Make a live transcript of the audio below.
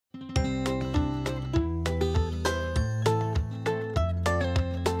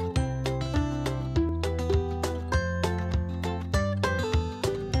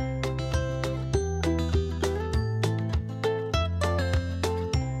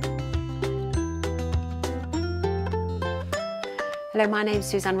Hello, my name's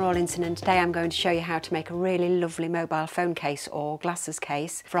Suzanne Rawlinson and today I'm going to show you how to make a really lovely mobile phone case or glasses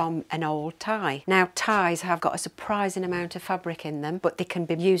case from an old tie. Now, ties have got a surprising amount of fabric in them, but they can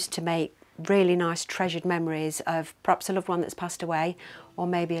be used to make really nice treasured memories of perhaps a loved one that's passed away, or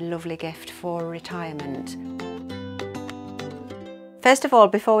maybe a lovely gift for retirement. First of all,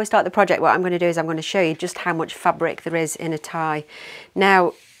 before we start the project, what I'm going to do is I'm going to show you just how much fabric there is in a tie.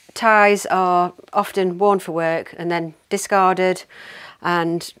 Now, ties are often worn for work and then discarded,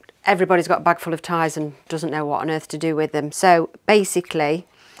 and everybody's got a bag full of ties and doesn't know what on earth to do with them. So basically,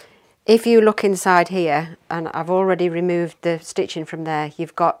 if you look inside here, and I've already removed the stitching from there,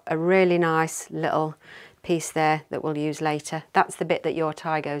 you've got a really nice little piece there that we'll use later. That's the bit that your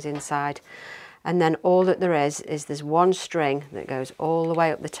tie goes inside. And then all that there is there's one string that goes all the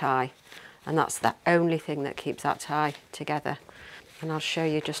way up the tie, and that's the only thing that keeps that tie together. And I'll show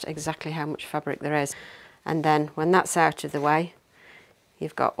you just exactly how much fabric there is. And then when that's out of the way,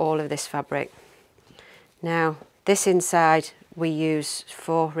 you've got all of this fabric. Now, this inside we use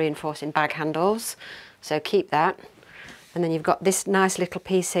for reinforcing bag handles, so keep that. And then you've got this nice little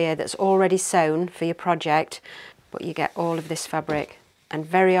piece here that's already sewn for your project, but you get all of this fabric. And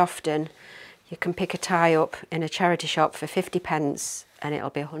very often you can pick a tie up in a charity shop for 50p and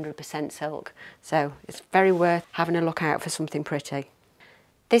it'll be 100% silk. So it's very worth having a look out for something pretty.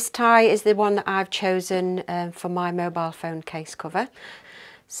 This tie is the one that I've chosen for my mobile phone case cover.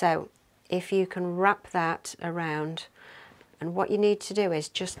 So if you can wrap that around, and what you need to do is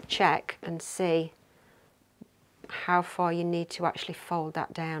just check and see how far you need to actually fold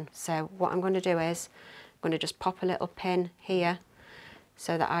that down. So what I'm going to do is I'm going to just pop a little pin here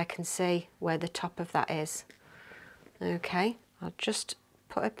so that I can see where the top of that is. Okay, I'll just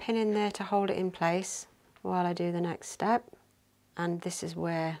put a pin in there to hold it in place while I do the next step. And this is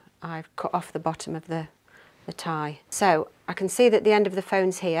where I've cut off the bottom of the tie. So I can see that the end of the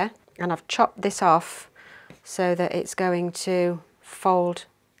phone's here, and I've chopped this off so that it's going to fold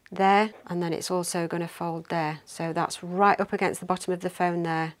there, and then it's also going to fold there. So that's right up against the bottom of the phone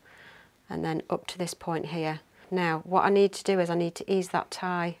there, and then up to this point here. Now what I need to do is I need to ease that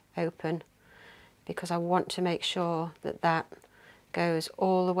tie open, because I want to make sure that that goes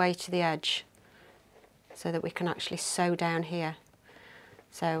all the way to the edge so that we can actually sew down here.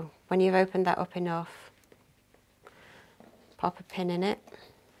 So when you've opened that up enough, pop a pin in it.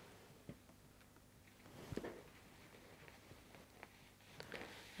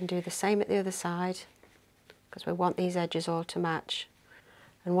 And do the same at the other side, because we want these edges all to match.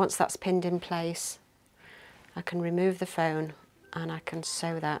 And once that's pinned in place, I can remove the phone and I can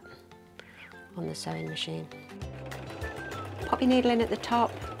sew that on the sewing machine. Pop your needle in at the top,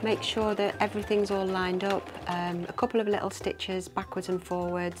 make sure that everything's all lined up, a couple of little stitches backwards and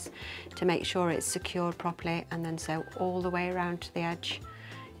forwards to make sure it's secured properly, and then sew all the way around to the edge,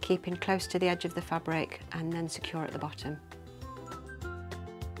 keeping close to the edge of the fabric, and then secure at the bottom.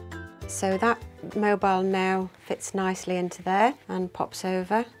 So that mobile now fits nicely into there and pops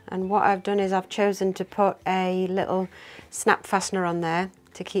over, and what I've done is I've chosen to put a little snap fastener on there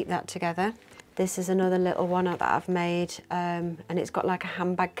to keep that together. This is another little one that I've made, and it's got like a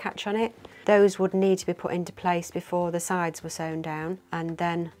handbag catch on it. Those would need to be put into place before the sides were sewn down, and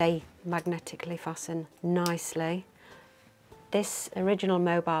then they magnetically fasten nicely. This original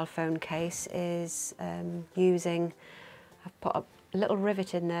mobile phone case is I've put a little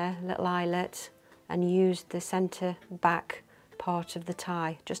rivet in there, a little eyelet, and used the centre back part of the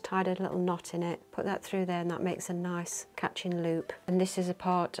tie, just tied a little knot in it, put that through there, and that makes a nice catching loop. And this is a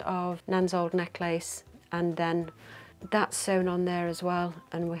part of Nan's old necklace, and then that's sewn on there as well,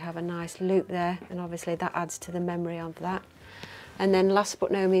 and we have a nice loop there, and obviously that adds to the memory of that. And then last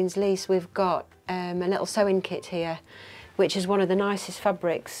but no means least, we've got a little sewing kit here, which is one of the nicest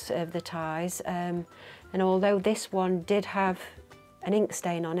fabrics of the ties, and although this one did have an ink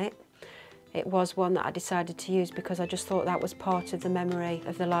stain on it, it was one that I decided to use because I just thought that was part of the memory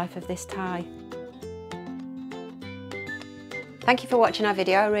of the life of this tie. Thank you for watching our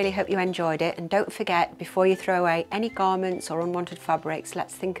video. I really hope you enjoyed it, and don't forget, before you throw away any garments or unwanted fabrics,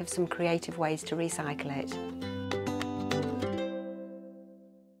 let's think of some creative ways to recycle it.